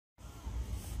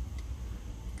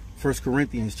1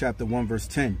 Corinthians chapter 1 verse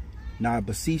 10. Now I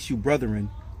beseech you,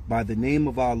 brethren, by the name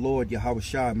of our Lord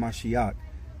Yahawashi Mashiach,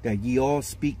 that ye all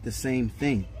speak the same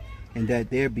thing, and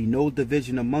that there be no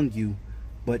division among you,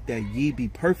 but that ye be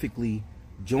perfectly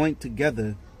joined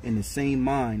together in the same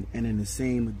mind and in the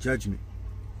same judgment.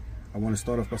 I want to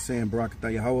start off by saying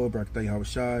Barakatah Yahawah, Barakatah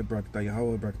Yahawashi, Barakatah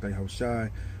Yahawah, Barakatah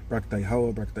Yahawashi, Barakatah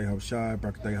Yahawah, Barakatah Yahawashi,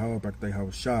 Barakatah Yahawah, Barakatah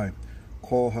Yahawashi.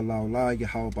 Call Halal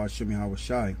Yahawah BaHaSham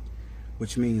Yahawashi,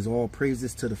 which means all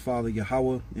praises to the Father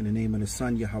Yahawah in the name of the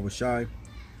Son Yahawashi.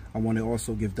 I want to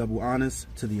also give double honors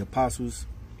to the apostles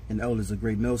and elders of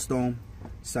GreatMillStone.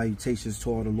 Salutations to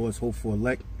all the Lord's hopeful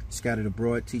elect, scattered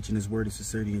abroad, teaching his word of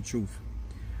sincerity and truth.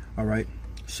 All right,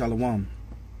 Shalom.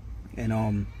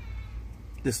 And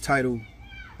this title,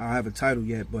 I don't have a title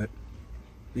yet, but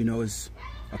you know, it's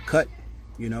a cut,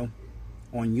 you know,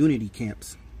 on unity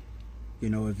camps. You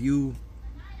know, if you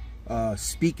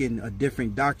speaking a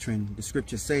different doctrine, the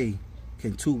scriptures say,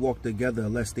 can two walk together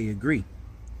unless they agree?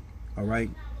 All right.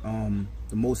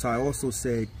 The Most High also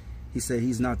said, he said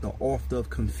he's not the author of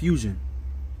confusion.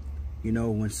 You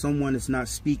know, when someone is not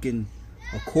speaking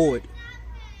accord,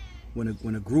 when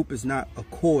a group is not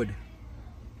accord,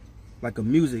 like a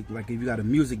music, like if you got a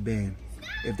music band,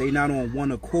 if they not on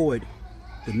one accord,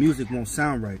 the music won't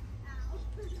sound right.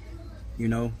 You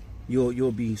know,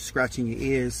 you'll be scratching your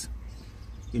ears.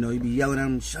 You know, you'll be yelling at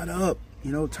them, shut up,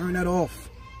 you know, turn that off.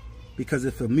 Because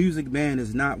if a music band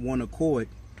is not one accord,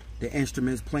 the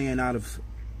instruments playing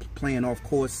off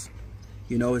course,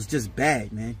 you know, it's just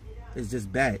bad, man. It's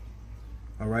just bad.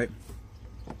 All right.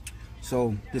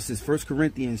 So this is 1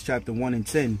 Corinthians chapter 1 and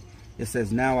 10. It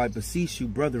says, now I beseech you,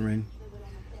 brethren,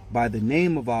 by the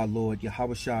name of our Lord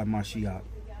Yahawashi Mashiach,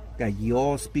 that ye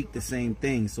all speak the same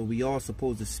thing. So we all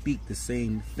supposed to speak the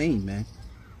same thing, man.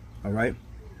 All right.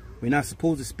 We're not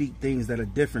supposed to speak things that are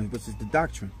different, which is the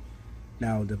doctrine.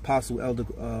 Now, the apostle, elder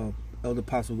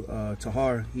apostle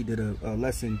Tahar, he did a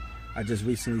lesson I just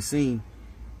recently seen,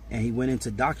 and he went into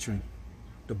doctrine.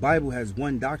 The Bible has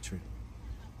one doctrine,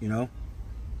 you know,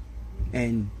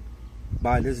 and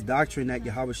by this doctrine that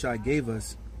Yahawashi gave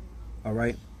us, all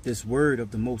right, this word of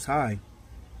the Most High,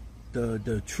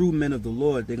 the true men of the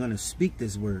Lord, they're going to speak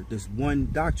this word, this one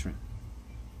doctrine.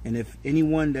 And if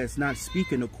anyone that's not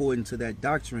speaking according to that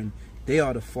doctrine, they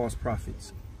are the false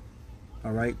prophets.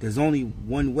 All right. There's only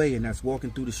one way, and that's walking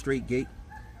through the straight gate.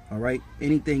 All right.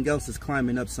 Anything else is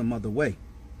climbing up some other way.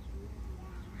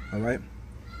 All right.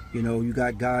 You know, you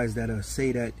got guys that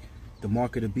say that the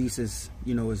mark of the beast is,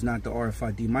 you know, is not the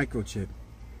RFID microchip.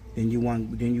 Then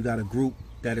you got a group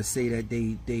that say that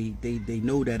they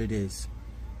know that it is.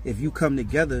 If you come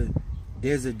together,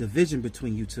 there's a division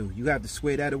between you two. You have to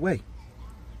square that away.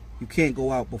 You can't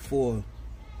go out before,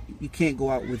 you can't go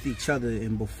out with each other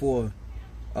and before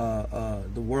the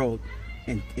world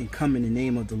and come in the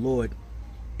name of the Lord,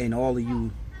 and all of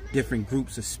you different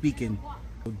groups are speaking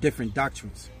different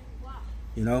doctrines.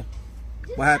 You know,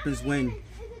 what happens when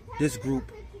this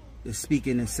group is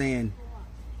speaking and saying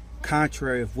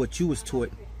contrary of what you was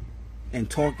taught, and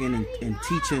talking and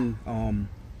teaching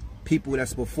people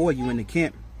that's before you in the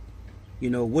camp? You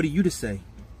know, what are you to say?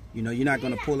 You know, you're not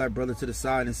going to pull that brother to the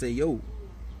side and say, yo,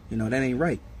 you know, that ain't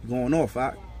right. You're going off,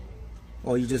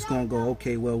 or you're just going to go,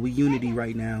 okay, well, we unity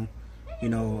right now, you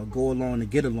know, go along to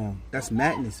get along. That's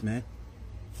madness, man.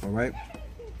 All right.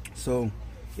 So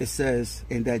it says,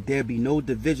 and that there be no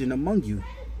division among you.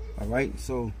 All right.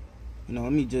 So, you know,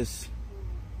 let me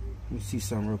see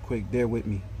something real quick. Bear with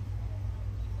me.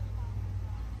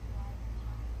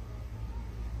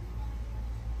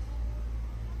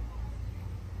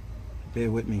 Bear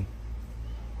with me.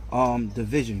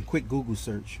 Division, quick Google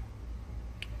search.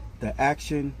 The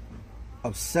action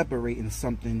of separating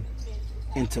something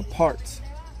into parts,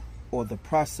 or the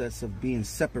process of being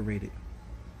separated.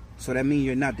 So that means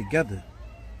you're not together.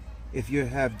 If you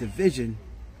have division,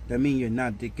 that means you're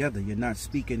not together. You're not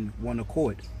speaking one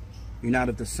accord. You're not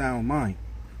of the sound mind.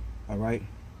 All right.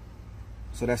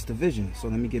 So that's division. So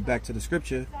let me get back to the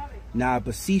scripture. Now I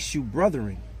beseech you,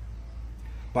 brethren,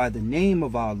 by the name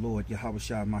of our Lord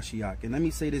Yahawashi Mashiach. And let me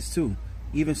say this too,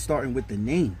 even starting with the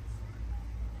name,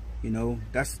 you know,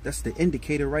 that's the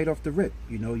indicator right off the rip.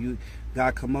 You know,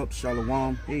 God come up,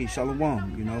 shalom, hey,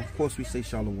 shalom. You know, of course we say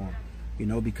shalom, you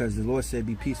know, because the Lord said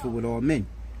be peaceful with all men.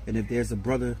 And if there's a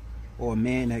brother or a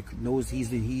man that knows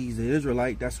he's an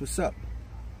Israelite, that's what's up.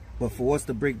 But for us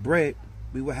to break bread,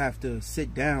 we would have to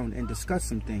sit down and discuss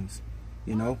some things.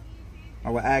 You know, I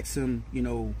would ask him, you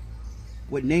know,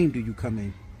 what name do you come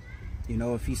in? You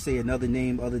know, if he say another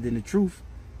name other than the truth,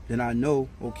 then I know,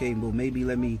 okay, well, maybe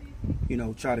let me, you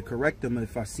know, try to correct him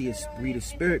if I read his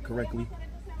spirit correctly.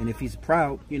 And if he's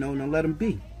proud, you know, then let him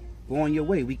be. Go on your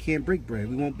way. We can't break bread.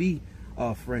 We won't be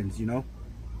friends, you know.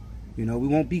 We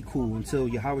won't be cool until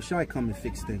Yahawashi come and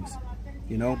fix things,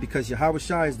 you know, because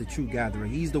Yahawashi is the true gatherer.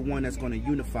 He's the one that's going to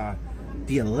unify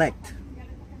the elect.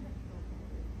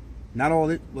 Not all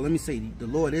it. Well, let me say, the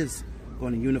Lord is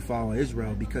going to unify all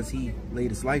Israel because he laid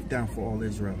his life down for all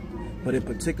Israel. But in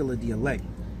particular, the elect.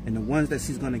 And the ones that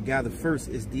he's going to gather first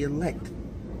is the elect.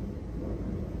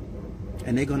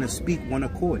 And they're going to speak one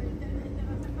accord.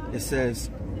 It says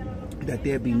that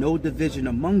there be no division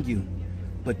among you,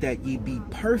 but that ye be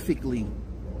perfectly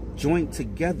joined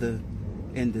together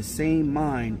in the same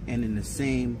mind and in the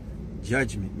same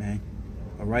judgment, man.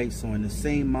 All right, so in the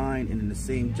same mind and in the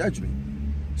same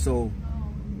judgment. So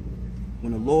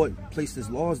when the Lord placed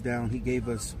his laws down, he gave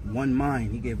us one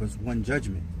mind. He gave us one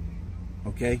judgment.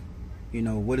 Okay, you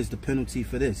know, what is the penalty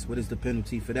for this? What is the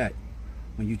penalty for that?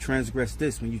 When you transgress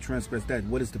this, when you transgress that,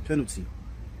 what is the penalty?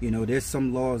 You know, there's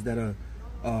some laws that are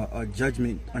a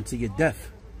judgment unto your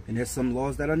death, and there's some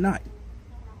laws that are not,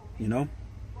 you know.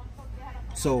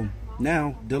 So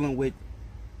now dealing with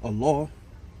a law,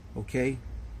 okay,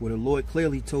 where the Lord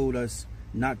clearly told us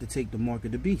not to take the mark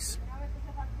of the beast.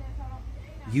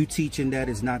 You teaching that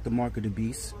is not the mark of the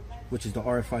beast, which is the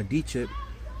RFID chip.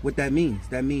 What that means?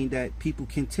 That means that people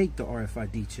can take the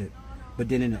RFID chip. But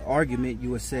then in an argument,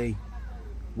 you would say,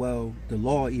 well, the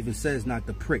law even says not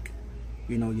to prick,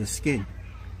 you know, your skin.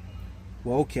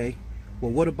 Well, okay.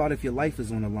 Well, what about if your life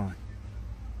is on the line?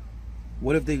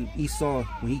 What if Esau,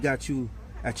 when he got you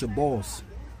at your balls,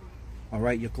 all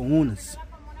right, your kahunas,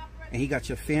 and he got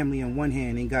your family in one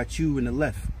hand and got you in the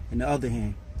left, in the other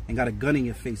hand, and got a gun in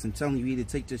your face and telling you either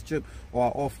take this chip or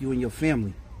I'll off you and your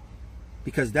family.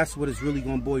 Because that's what it's really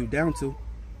going to boil you down to.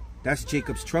 That's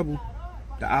Jacob's trouble,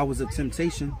 the hours of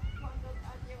temptation.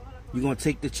 You're going to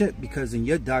take the chip because in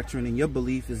your doctrine and your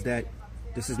belief is that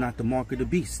this is not the mark of the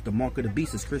beast. The mark of the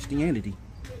beast is Christianity.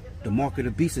 The mark of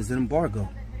the beast is an embargo.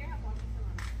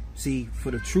 See,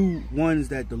 for the true ones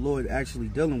that the Lord actually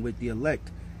dealing with, the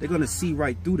elect, they're going to see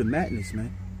right through the madness,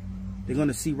 man. They're going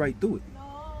to see right through it.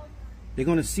 They're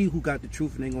going to see who got the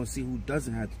truth and they're going to see who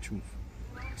doesn't have the truth.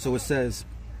 So it says,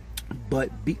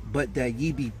 but that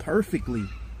ye be perfectly.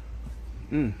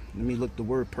 Let me look the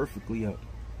word perfectly up.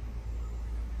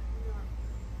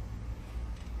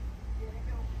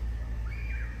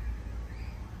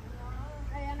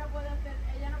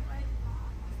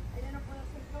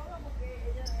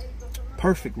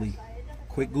 Perfectly,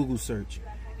 quick Google search,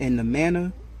 in the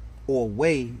manner or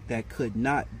way that could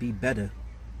not be better.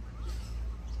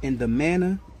 In the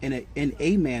manner, in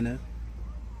a manner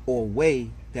or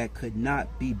way that could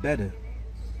not be better.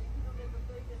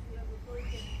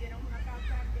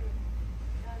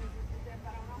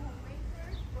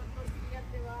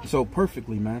 So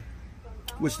perfectly, man,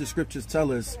 which the scriptures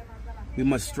tell us we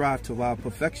must strive to our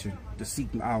perfection, to seek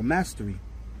our mastery.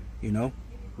 You know,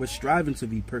 we're striving to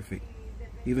be perfect,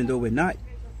 even though we're not.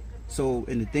 So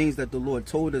in the things that the Lord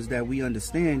told us that we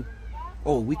understand,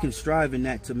 oh, we can strive in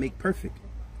that to make perfect,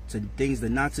 to things that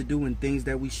not to do and things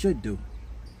that we should do.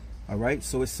 All right,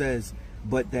 so it says,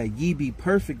 but that ye be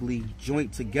perfectly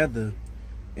joined together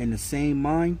in the same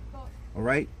mind, all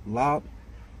right, lob,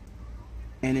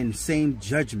 and in the same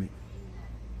judgment.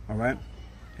 All right,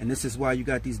 and this is why you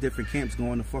got these different camps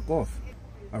going the fuck off.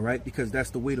 All right, because that's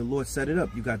the way the Lord set it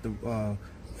up. You got the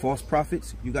false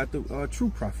prophets, you got the true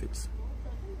prophets.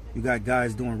 You got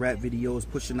guys doing rap videos,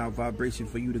 pushing out vibration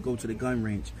for you to go to the gun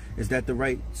range. Is that the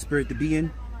right spirit to be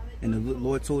in? And the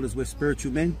Lord told us we're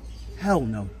spiritual men? Hell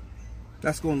no.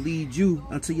 That's going to lead you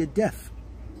unto your death.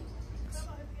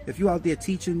 If you're out there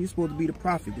teaching, you're supposed to be the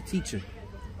prophet, the teacher.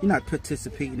 You're not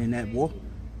participating in that war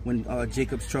when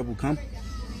Jacob's trouble come,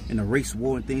 in a race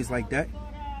war and things like that.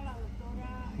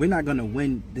 We're not going to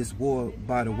win this war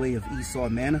by the way of Esau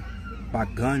manner, by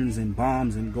guns and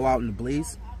bombs and go out in the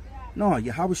blaze. No,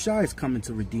 Yahawashi is coming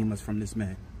to redeem us from this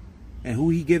man. And who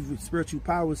he gives spiritual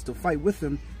powers to fight with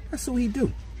him, that's who he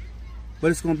do.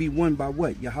 But it's going to be won by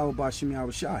what? Yahawah BaHaSham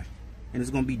Yahawashi. And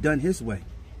it's going to be done his way.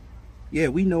 Yeah,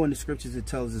 we know in the scriptures it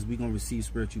tells us we're going to receive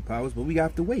spiritual powers, but we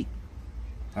have to wait.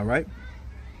 All right?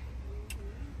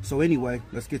 So anyway,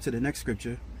 let's get to the next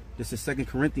scripture. This is 2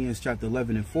 Corinthians chapter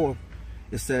 11 and 4.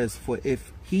 It says, for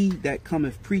if he that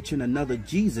cometh preaching another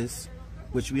Jesus,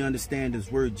 which we understand this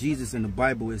word Jesus in the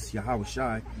Bible is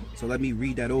Yahawashi. So let me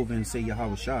read that over and say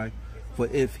Yahawashi. For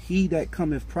if he that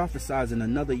cometh prophesizing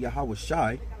another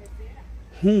Yahawashi,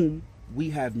 whom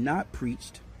we have not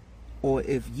preached, or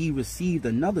if ye received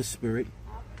another spirit,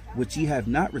 which ye have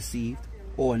not received,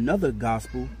 or another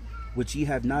gospel, which ye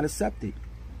have not accepted,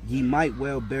 ye might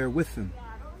well bear with him.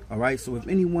 All right, so if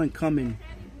anyone coming,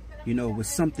 you know, with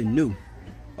something new,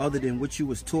 other than what you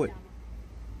was taught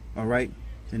all right,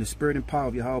 in the spirit and power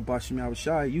of Yahawah, BaHaSham,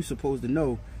 Yahawashi, you supposed to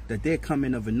know that they're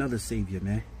coming of another Savior,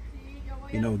 man.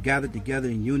 You know, gathered together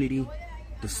in unity,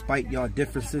 despite y'all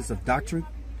differences of doctrine.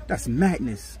 That's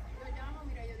madness.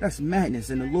 That's madness,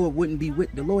 and the Lord wouldn't be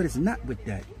with. The Lord is not with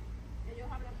that.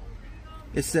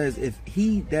 It says, if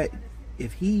he that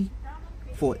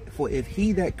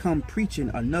come preaching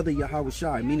another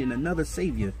Yahawashi, meaning another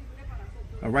Savior,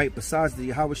 all right, besides the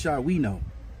Yahawashi we know,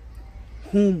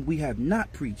 whom we have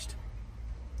not preached,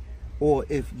 or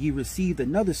if ye received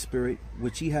another spirit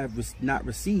which ye have not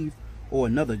received, or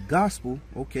another gospel,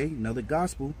 okay, another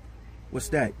gospel, what's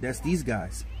that? That's these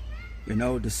guys. You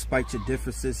know, despite your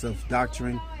differences of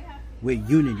doctrine, we're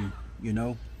unity, you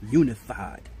know,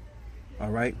 unified,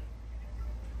 all right?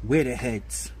 We're the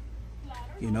heads,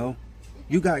 you know.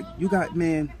 You got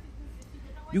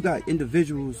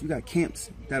individuals, you got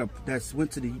camps that's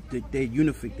went to their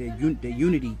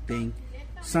unity thing,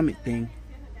 summit thing,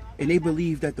 and they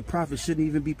believe that the prophet shouldn't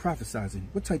even be prophesizing.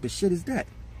 What type of shit is that?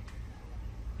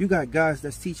 You got guys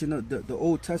that's teaching the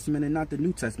Old Testament and not the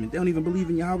New Testament. They don't even believe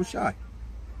in Yahawashi.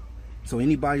 So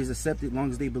anybody's accepted as long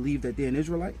as they believe that they're an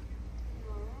Israelite.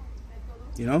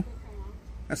 You know?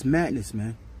 That's madness,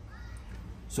 man.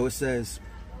 So it says,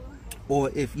 or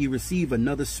if you receive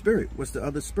another spirit. What's the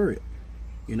other spirit?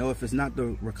 You know, if it's not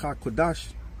the Rawchaa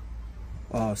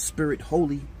Qadash, spirit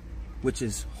holy, which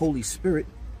is Holy Spirit,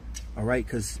 all right,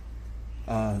 because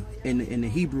in the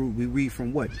Hebrew, we read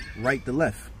from what? Right to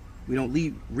left. We don't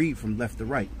read from left to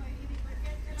right.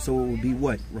 So it would be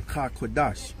what? Rawchaa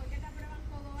Qadash,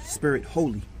 spirit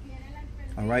holy,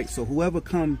 all right. So whoever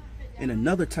come in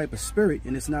another type of spirit,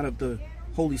 and it's not of the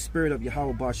Holy Spirit of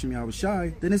Yahawah, BaHaSham,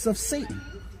 Yahawashi, then it's of Satan.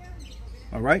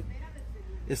 All right.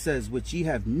 It says, which ye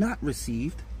have not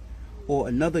received, or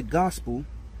another gospel,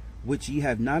 which ye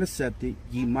have not accepted,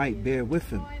 ye might bear with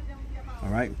him. All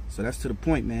right. So that's to the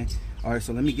point, man. All right.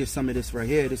 So let me get some of this right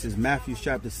here. This is Matthew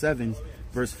chapter 7,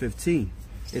 verse 15.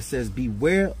 It says,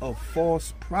 beware of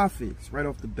false prophets. Right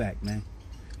off the back, man.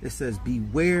 It says,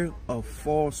 beware of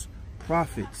false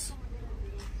prophets.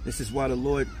 This is why the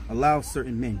Lord allows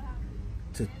certain men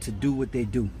to do what they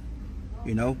do,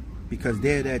 you know, because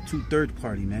they're that 2/3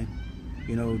 party, man.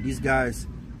 You know, these guys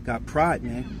got pride,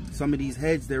 man. Some of these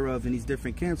heads thereof in these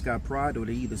different camps got pride, or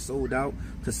they either sold out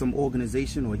to some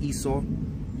organization or Esau,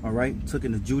 all right, took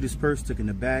in the Judas purse, took in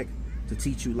the bag to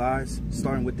teach you lies,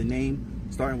 starting with the name,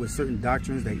 starting with certain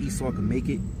doctrines that Esau can make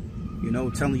it, you know,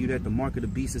 telling you that the mark of the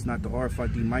beast is not the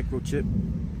RFID microchip,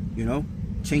 you know,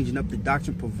 changing up the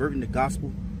doctrine, perverting the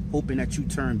gospel, hoping that you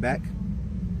turn back,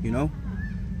 you know.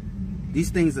 These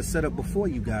things are set up before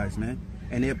you guys, man,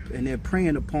 and they're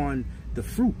preying upon the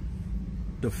fruit,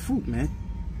 man.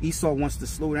 Esau wants to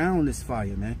slow down this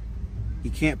fire, man. He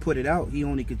can't put it out. He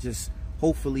only could just,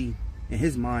 hopefully, in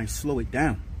his mind, slow it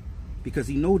down, because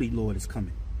he know the Lord is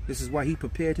coming. This is why he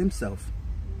prepared himself.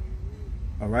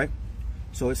 All right.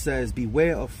 So it says,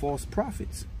 beware of false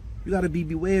prophets. You got to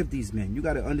beware of these men. You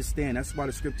got to understand. That's why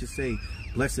the scriptures say,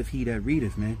 blessed he that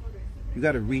readeth, man. You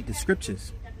got to read the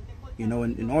scriptures. You know,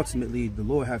 and ultimately, the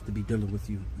Lord have to be dealing with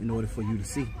you in order for you to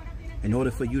see. In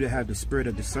order for you to have the spirit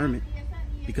of discernment.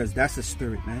 Because that's a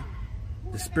spirit, man.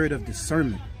 The spirit of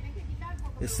discernment.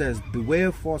 It says, beware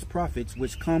of false prophets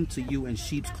which come to you in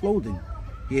sheep's clothing.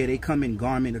 Yeah, they come in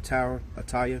garment attire,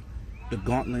 the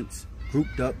gauntlets,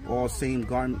 grouped up, all same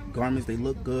garments. They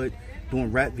look good,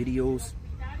 doing rap videos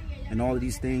and all of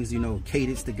these things, you know,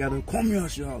 cadence together. Come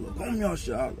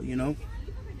Yashala, you know.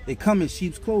 They come in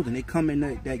sheep's clothing. They come in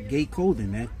that gay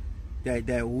clothing, man.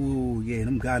 That ooh, yeah,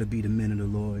 them gotta be the men of the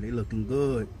Lord. They looking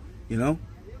good, you know.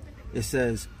 It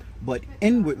says, but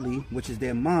inwardly, which is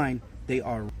their mind, they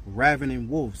are ravening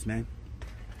wolves, man.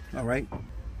 All right,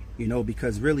 you know,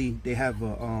 because really they have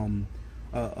a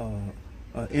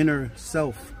inner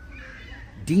self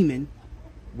demon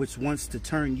which wants to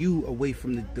turn you away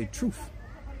from the truth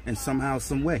in somehow,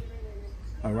 some way.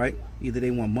 All right, either they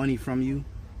want money from you,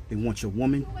 they want your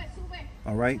woman,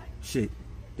 all right, shit,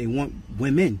 they want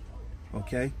women,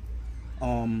 okay,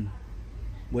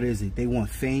 what is it, they want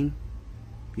fame,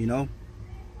 you know,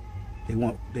 they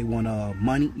want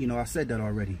money, you know. I said that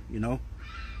already, you know.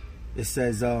 It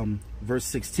says verse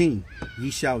 16, ye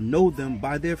shall know them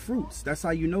by their fruits. That's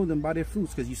how you know them, by their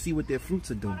fruits, because you see what their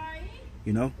fruits are doing,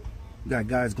 you know. You got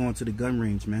guys going to the gun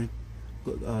range, man,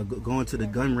 going to the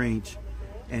gun range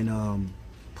and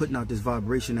putting out this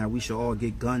vibration that we should all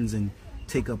get guns and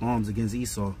take up arms against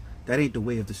Esau. That ain't the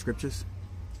way of the scriptures.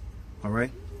 All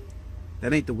right,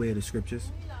 that ain't the way of the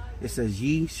scriptures. It says,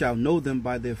 ye shall know them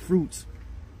by their fruits.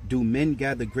 Do men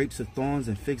gather grapes of thorns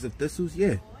and figs of thistles?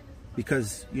 Yeah,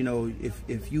 because, you know,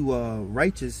 if you are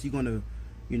righteous, you're gonna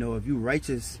You know, if you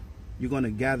righteous, you're going to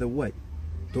gather what?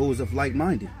 Those of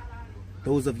like-minded,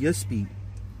 those of your speed.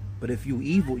 But if you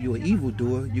evil, you're an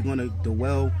evildoer, you're going to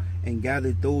dwell and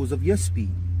gather those of your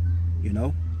speed, you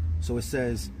know. So it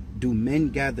says, do men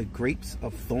gather grapes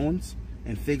of thorns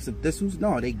and figs of thistles?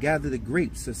 No, they gather the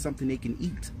grapes as something they can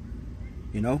eat,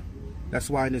 you know. That's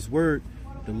why in this word,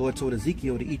 the Lord told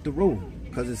Ezekiel to eat the roll,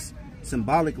 because it's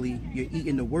symbolically, you're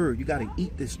eating the word. You got to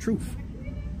eat this truth,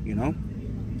 you know.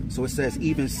 So it says,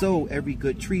 even so, every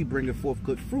good tree bringeth forth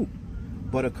good fruit,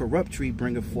 but a corrupt tree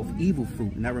bringeth forth evil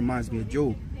fruit. And that reminds me of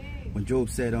Job, when Job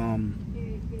said,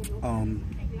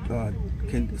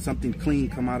 can something clean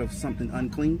come out of something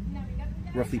unclean?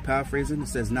 Roughly paraphrasing, it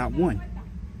says not one.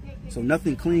 So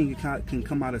nothing clean can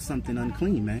come out of something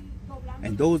unclean, man.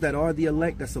 And those that are the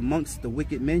elect, that's amongst the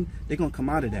wicked men, they're going to come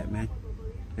out of that, man.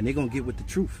 And they're going to get with the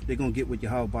truth. They're going to get with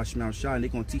Yahawah, and they're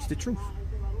going to teach the truth.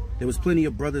 There was plenty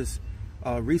of brothers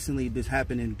recently, this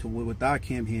happening with our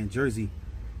camp here in Jersey.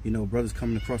 You know, brothers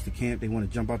coming across the camp, they want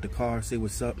to jump out the car, say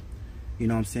what's up. You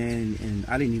know what I'm saying? And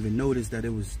I didn't even notice that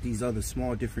it was these other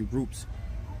small different groups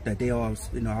that they all,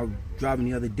 you know, I was driving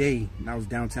the other day and I was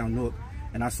downtown Newark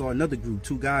and I saw another group,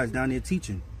 2 guys down there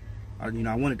teaching. You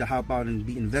know, I wanted to hop out and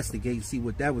investigate and see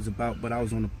what that was about, but I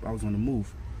was on the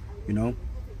move, you know,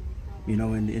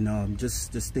 and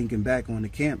just thinking back on the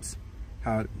camps,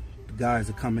 how the guys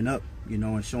are coming up, you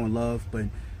know, and showing love. But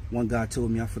one guy told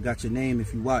me, I forgot your name,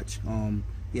 if you watch,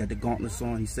 he had the gauntlets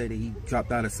on. He said that he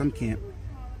dropped out of some camp,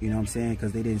 you know what I'm saying,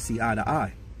 because they didn't see eye to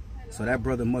eye. So that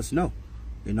brother must know,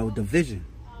 you know, division.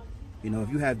 You know,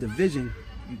 if you have division,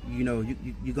 you know,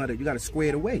 you gotta square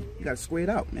it away. You gotta square it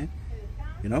out, man.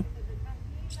 You know.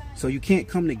 So you can't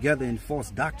come together in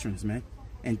false doctrines, man,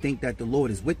 and think that the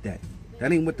Lord is with that.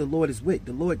 That ain't what the Lord is with.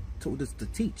 The Lord told us to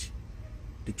teach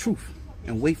the truth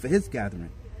and wait for his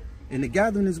gathering. And the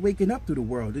gathering is waking up through the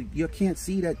world. You can't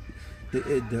see that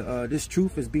this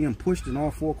truth is being pushed in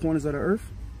all 4 corners of the earth.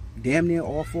 Damn near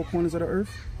all 4 corners of the earth.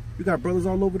 You got brothers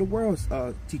all over the world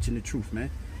teaching the truth,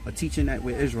 man. Or teaching that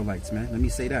we're Israelites, man. Let me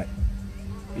say that.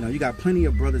 You know, you got plenty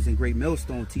of brothers in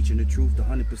GreatMillStone teaching the truth, the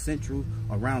 100% truth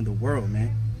around the world,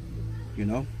 man. You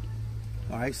know.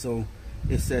 All right, so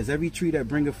it says, every tree that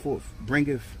bringeth forth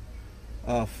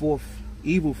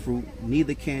evil fruit,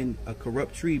 neither can a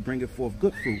corrupt tree bringeth forth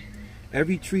good fruit.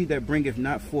 Every tree that bringeth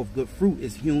not forth good fruit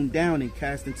is hewn down and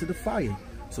cast into the fire.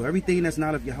 So everything that's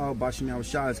not of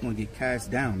Yahawashi is going to get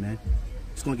cast down, man.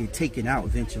 It's going to get taken out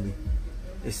eventually.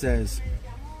 It says,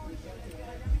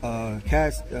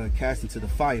 cast into the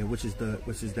fire, which is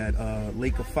that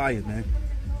lake of fire, man.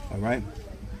 All right.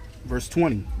 Verse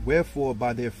 20. Wherefore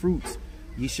by their fruits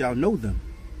ye shall know them.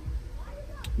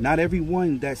 Not every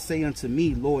one that say unto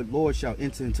me, Lord, Lord, shall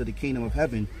enter into the kingdom of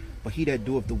heaven, but he that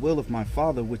doeth the will of my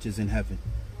Father which is in heaven.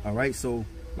 All right. So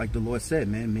like the Lord said,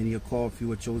 man, many are called,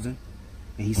 few are chosen.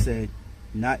 And he said,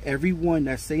 not every one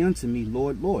that say unto me,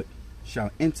 Lord, Lord,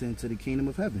 shall enter into the kingdom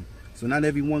of heaven. So not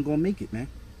everyone gonna make it, man.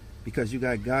 Because you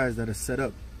got guys that are set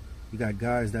up. You got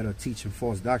guys that are teaching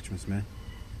false doctrines, man.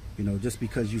 You know, just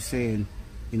because you saying,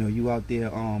 you know, you out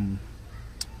there,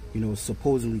 you know,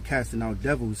 supposedly casting out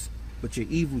devils, but you're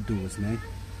evildoers, man.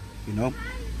 You know.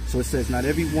 So it says, not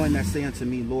every one that say unto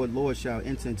me, Lord, Lord, shall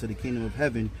enter into the kingdom of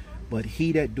heaven, but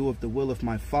he that doeth the will of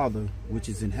my Father which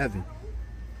is in heaven.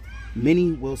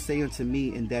 Many will say unto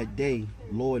me in that day,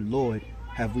 Lord, Lord,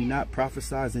 have we not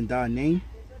prophesied in thy name?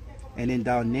 And in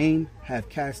thy name have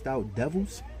cast out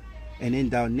devils? And in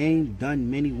thy name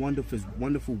done many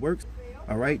wonderful works?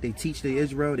 All right, they teach the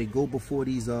Israel, they go before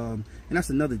these, and that's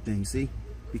another thing, see?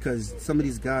 Because some of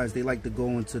these guys, they like to go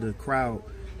into the crowd,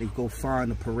 they go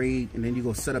find a parade, and then you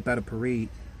go set up at a parade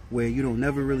where you don't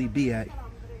never really be at,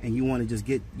 and you want to just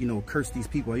get, you know, curse these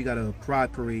people. You got a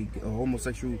pride parade, a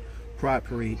homosexual pride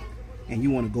parade, and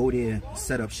you want to go there,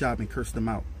 set up shop, and curse them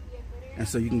out. And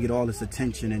so you can get all this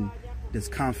attention and this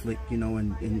conflict, you know,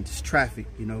 and this traffic,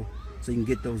 you know, so you can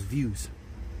get those views.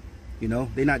 You know,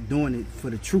 they're not doing it for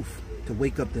the truth, to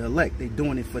wake up the elect. They're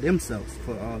doing it for themselves,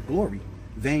 for glory,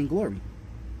 vain glory,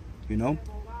 you know.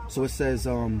 So it says,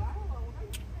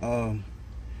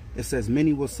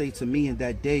 many will say to me in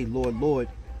that day, Lord, Lord,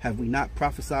 have we not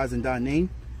prophesied in thy name?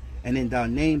 And in thy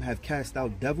name have cast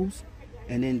out devils?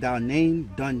 And in thy name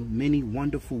done many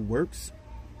wonderful works?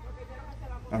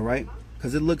 All right,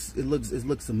 because it looks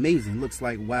amazing. It looks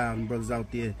like, wow, them brothers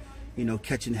out there, you know,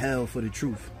 catching hell for the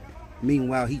truth.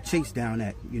 Meanwhile, he chased down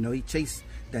that, you know, he chased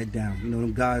that down. You know,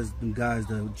 them guys,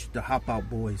 the hop out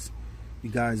boys. You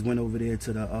guys went over there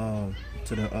to the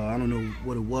I don't know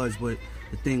what it was, but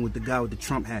the thing with the guy with the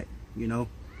Trump hat. You know,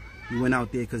 you went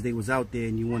out there because they was out there,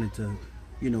 and you wanted to,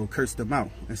 you know, curse them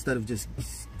out instead of just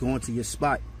going to your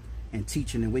spot and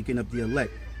teaching and waking up the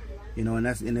elect. You know, and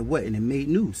that's and it made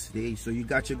news. So you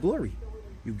got your glory.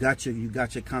 You got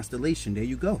your constellation. There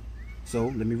you go. So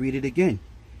let me read it again.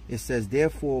 It says,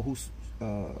 therefore,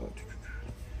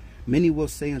 many will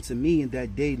say unto me in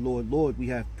that day, Lord, Lord,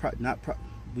 many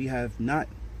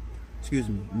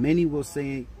will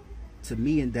say to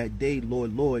me in that day,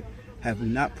 Lord, Lord, have we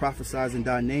not prophesied in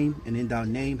thy name, and in thy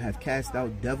name have cast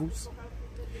out devils,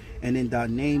 and in thy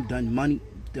name done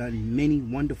many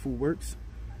wonderful works?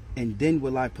 And then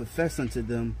will I profess unto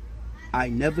them, I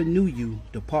never knew you,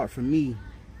 depart from me,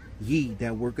 ye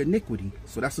that work iniquity.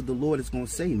 So that's what the Lord is going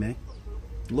to say, man.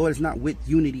 The Lord is not with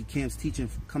unity camps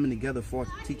coming together for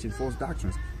teaching false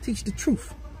doctrines. Teach the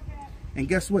truth. And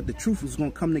guess what? The truth is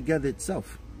going to come together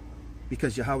itself,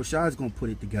 because Yahawashi is going to put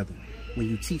it together when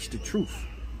you teach the truth.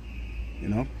 You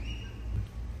know?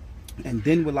 And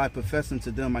then will I profess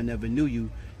unto them, I never knew you,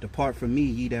 depart from me,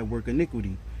 ye that work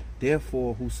iniquity.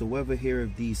 Therefore, whosoever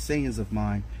heareth these sayings of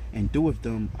mine, and doeth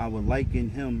them, I will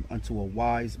liken him unto a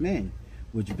wise man,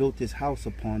 which built his house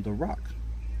upon the rock.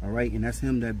 All right, and that's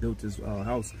him that built his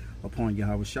house upon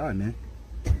Yahawashi, man.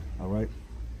 All right.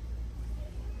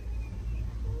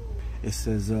 It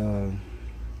says,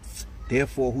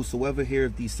 therefore, whosoever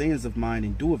heareth these sayings of mine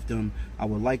and doeth them, I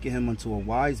will liken him unto a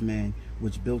wise man,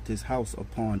 which built his house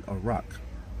upon a rock.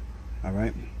 All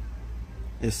right.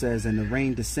 It says, and the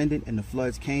rain descended, and the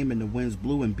floods came, and the winds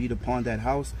blew and beat upon that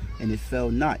house, and it fell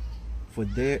not, for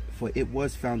it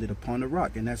was founded upon a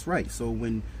rock. And that's right. So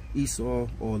when Esau,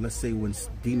 or let's say when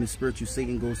demon spiritual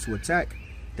Satan goes to attack,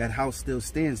 that house still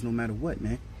stands no matter what,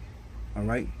 man. All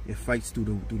right. It fights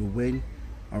through the wind.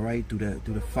 All right, through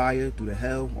the fire, through the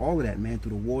hell, all of that, man, through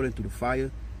the water, through the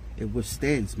fire, it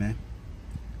withstands, man.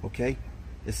 Okay.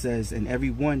 It says, and every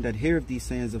one that heareth these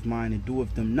sayings of mine and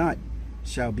doeth them not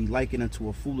shall be likened unto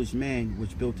a foolish man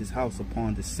which built his house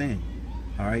upon the sand.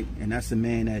 All right, and that's a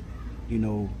man that, you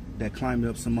know, that climbed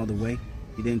up some other way.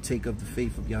 He didn't take up the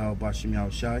faith of Yahawah, BaHaSham,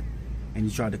 Yahawashi, and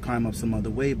he tried to climb up some other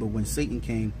way. But when Satan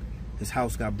came, his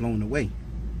house got blown away,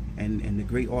 and the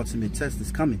great ultimate test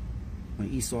is coming when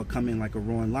Esau come in like a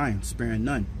roaring lion, sparing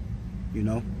none. You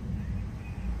know,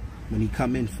 when he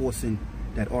come in forcing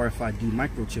that RFID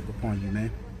microchip upon you,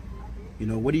 man. You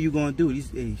know, what are you gonna do?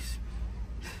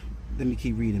 Let me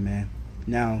keep reading, man.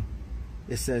 Now,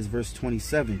 it says, verse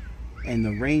 27, and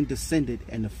the rain descended,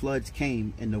 and the floods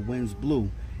came, and the winds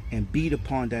blew, and beat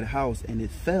upon that house, and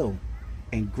it fell,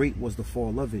 and great was the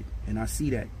fall of it. And I see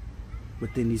that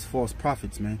within these false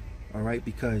prophets, man. All right,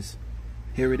 because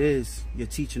here it is, you're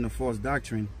teaching a false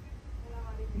doctrine,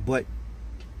 but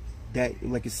that,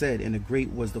 like I said, and the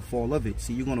great was the fall of it.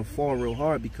 See, you're going to fall real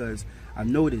hard, because I've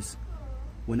noticed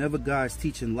whenever God's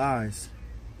teaching lies,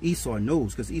 Esau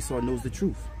knows, because Esau knows the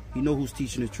truth. He knows who's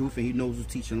teaching the truth, and he knows who's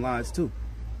teaching lies too.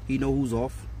 He knows who's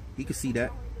off. He can see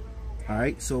that. All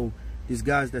right, so these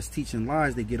guys that's teaching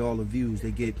lies, they get all the views.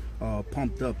 They get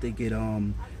pumped up. They get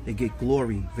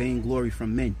glory, vain glory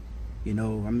from men. You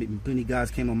know, I mean, plenty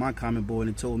guys came on my comment board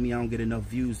and told me I don't get enough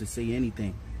views to say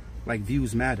anything. Like,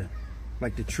 views matter.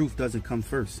 Like, the truth doesn't come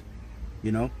first.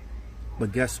 You know,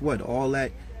 but guess what? All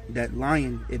that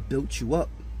lying, it built you up.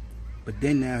 But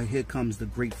then now here comes the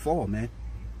great fall, man.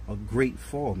 A great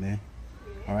fall, man.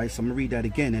 All right, so I'm going to read that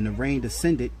again. And the rain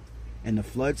descended, and the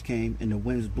floods came, and the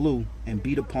winds blew, and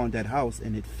beat upon that house,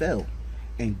 and it fell.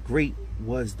 And great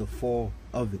was the fall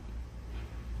of it.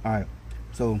 All right,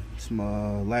 so it's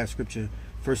my last scripture.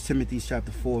 1 Timothy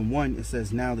chapter 4:1. It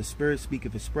says, now the Spirit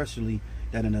speaketh expressly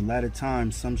that in the latter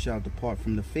times some shall depart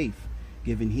from the faith,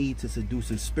 giving heed to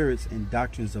seducing spirits and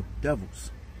doctrines of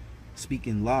devils,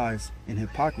 speaking lies and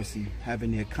hypocrisy,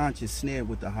 having their conscience snared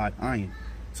with the hot iron.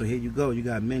 So here you go. You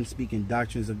got men speaking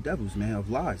doctrines of devils, man,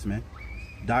 of lies, man.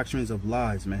 Doctrines of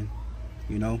lies, man.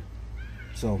 You know?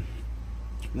 So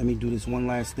let me do this one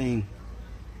last thing.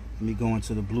 Let me go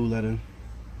into the blue letter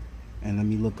and let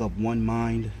me look up one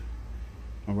mind.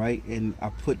 All right, and I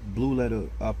put blue letter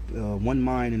up, one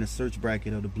mind in the search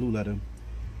bracket of the blue letter,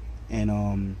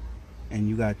 and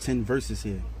you got 10 verses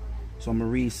here. So I'm gonna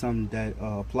read some that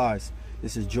applies.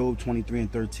 This is Job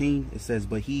 23:13. It says,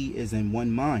 but he is in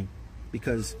one mind,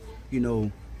 because, you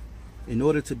know, in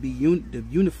order to be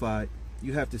unified,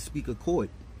 you have to speak accord.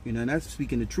 You know, and that's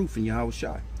speaking the truth in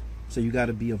Yahawashi. So you got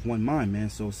to be of one mind,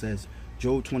 man. So it says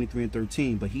Job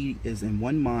 23:13. But he is in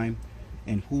one mind,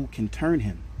 and who can turn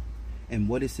him? And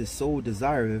what is his soul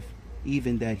desireth,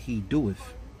 even that he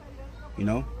doeth? You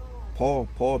know,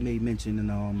 Paul made mention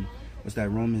in what's that,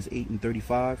 Romans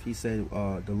 8:35. He said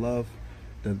the love,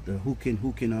 the who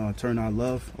can turn our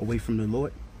love away from the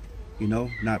Lord? You know,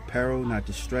 not peril, not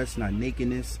distress, not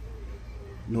nakedness,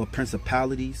 nor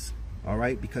principalities, All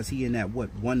right, because he in that what?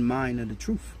 One mind of the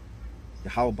truth.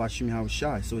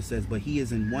 Yahawashi. So it says, but he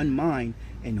is in one mind,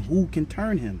 and who can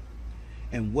turn him?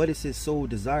 And what is his soul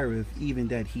desireth, even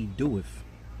that he doeth?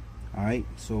 All right,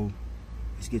 so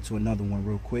let's get to another one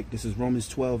real quick. This is Romans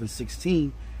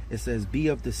 12:16. It says, be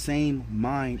of the same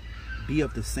mind,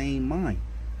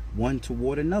 one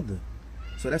toward another.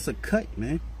 So that's a cut,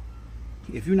 man.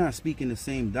 If you're not speaking the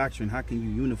same doctrine, how can you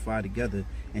unify together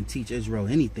and teach Israel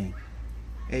anything?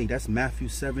 Hey, that's Matthew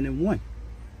 7:1.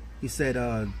 He said,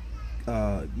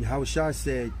 Yahawashi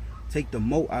said, take the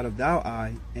mote out of thou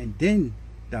eye, and then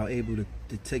thou able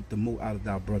to take the mote out of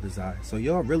thy brother's eye. So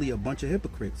y'all really a bunch of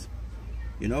hypocrites.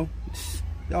 You know,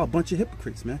 y'all a bunch of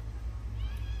hypocrites, man.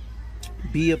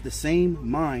 Be of the same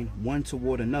mind one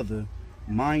toward another.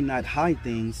 Mind not high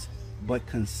things, but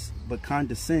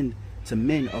condescend to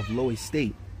men of low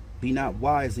estate. Be not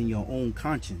wise in your own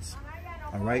conscience.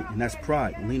 All right, and that's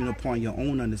pride, leaning upon your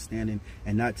own understanding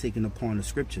and not taking upon the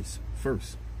scriptures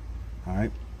first. All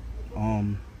right,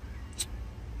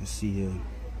 let's see here.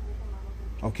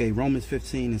 Okay, Romans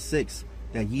 15:6,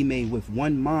 that ye may with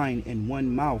one mind and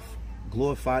one mouth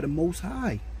glorify the Most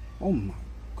High. Oh my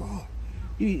God,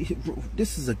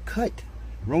 this is a cut.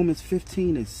 Romans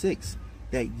 15:6,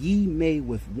 that ye may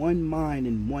with one mind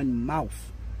and one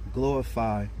mouth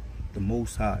glorify the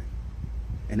Most High.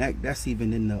 And that's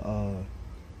even in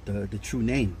the true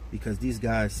name, because these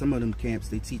guys, some of them camps,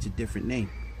 they teach a different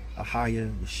name.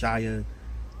 Ahaya, Yeshaya,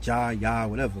 Jah, Yah,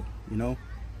 whatever, you know,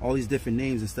 all these different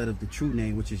names instead of the true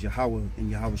name, which is Yahawah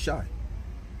and Yahawashi.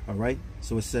 All right,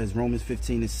 so it says Romans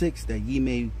 15:6, that ye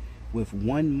may with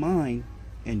one mind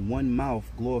and one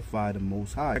mouth glorify the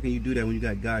Most High. How can you do that when you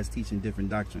got guys teaching different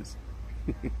doctrines?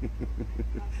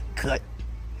 Cut.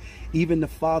 Even the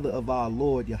Father of our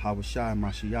Lord Yahawashi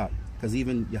Mashiach, because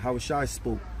even Yahawashi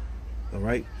spoke. All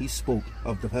right, he spoke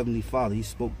of the Heavenly Father. He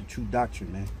spoke the true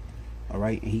doctrine, man. All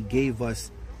right, and he gave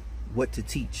us what to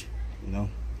teach, you know,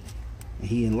 and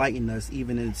he enlightened us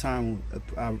even in the time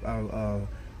of our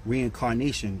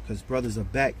reincarnation, because brothers are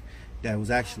back that was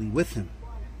actually with him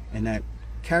and that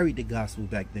carried the gospel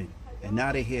back then, and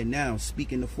now they're here now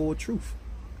speaking the full truth,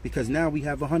 because now we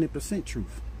have 100%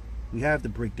 truth. We have the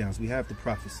breakdowns, we have the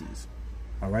prophecies.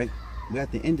 All right, we're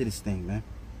at the end of this thing, man.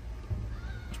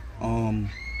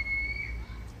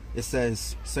 It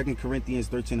says 2 Corinthians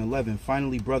 13:11,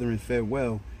 finally, brethren,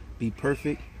 farewell, be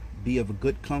perfect, be of a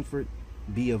good comfort,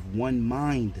 be of one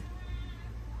mind.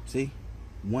 See,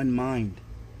 one mind.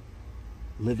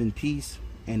 Live in peace,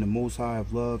 and the Most High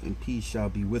of love and peace shall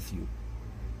be with you.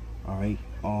 All right.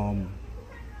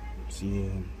 See,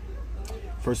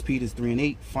 1 Peter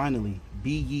 3:8, finally,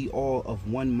 be ye all of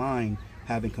one mind,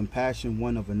 having compassion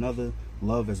one of another,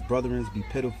 love as brethren, be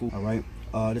pitiful. All right.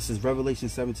 This is Revelation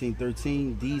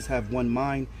 17:13. These have one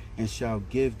mind and shall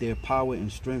give their power and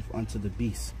strength unto the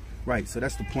beast. Right, so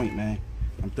that's the point, man.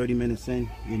 I'm 30 minutes in,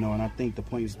 you know, and I think the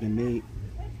point has been made.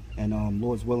 And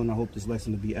Lord's willing, I hope this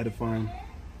lesson to be edifying.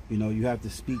 You know, you have to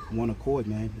speak one accord,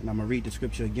 man. And I'm going to read the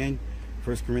scripture again.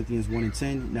 1 Corinthians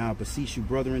 1:10. Now I beseech you,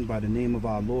 brethren, by the name of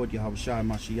our Lord Yahawashi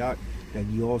Mashiach, that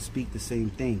ye all speak the same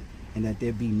thing, and that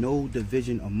there be no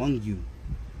division among you,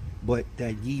 but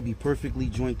that ye be perfectly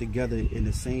joined together in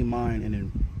the same mind and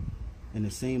in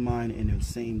the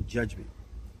same judgment.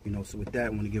 You know, so with that, I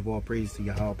want to give all praise to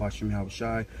Yahawah, BaHaSham,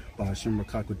 Yahawashi, BaHaSham,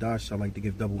 Rawchaa, Qadash. I'd like to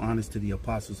give double honors to the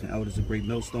apostles and elders of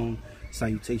GreatMillStone.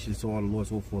 Salutations to all the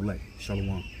Lord's hopeful elect.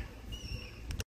 Shalom.